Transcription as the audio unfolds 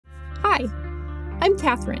Hi, I'm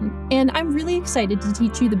Catherine, and I'm really excited to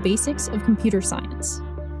teach you the basics of computer science.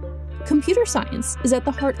 Computer science is at the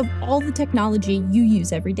heart of all the technology you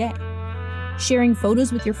use every day. Sharing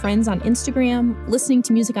photos with your friends on Instagram, listening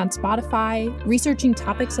to music on Spotify, researching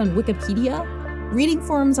topics on Wikipedia, reading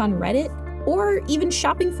forums on Reddit, or even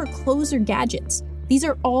shopping for clothes or gadgets. These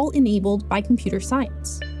are all enabled by computer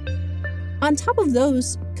science. On top of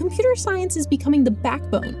those, computer science is becoming the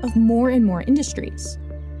backbone of more and more industries.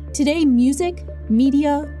 Today, music,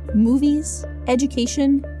 media, movies,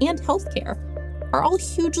 education, and healthcare are all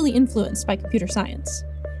hugely influenced by computer science.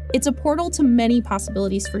 It's a portal to many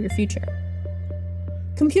possibilities for your future.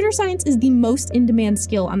 Computer science is the most in-demand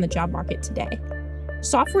skill on the job market today.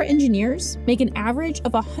 Software engineers make an average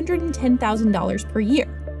of $110,000 per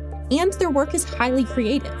year, and their work is highly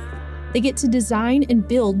creative. They get to design and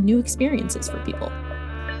build new experiences for people.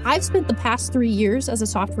 I've spent the past 3 years as a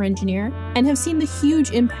software engineer and have seen the huge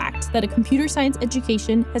impact that a computer science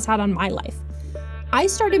education has had on my life. I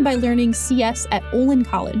started by learning CS at Olin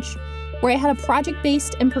College, where I had a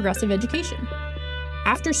project-based and progressive education.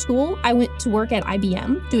 After school, I went to work at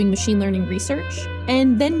IBM doing machine learning research,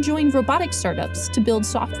 and then joined robotic startups to build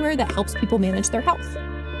software that helps people manage their health.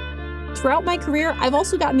 Throughout my career, I've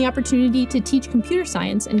also gotten the opportunity to teach computer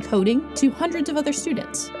science and coding to hundreds of other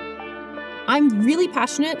students. I'm really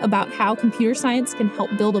passionate about how computer science can help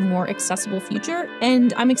build a more accessible future,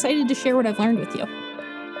 and I'm excited to share what I've learned with you.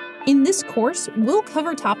 In this course, we'll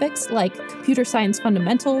cover topics like computer science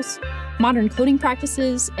fundamentals, modern coding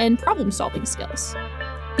practices, and problem-solving skills.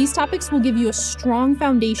 These topics will give you a strong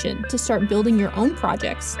foundation to start building your own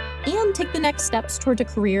projects and take the next steps toward a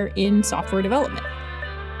career in software development.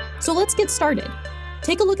 So let's get started.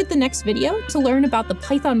 Take a look at the next video to learn about the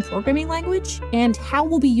Python programming language and how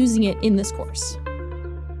we'll be using it in this course.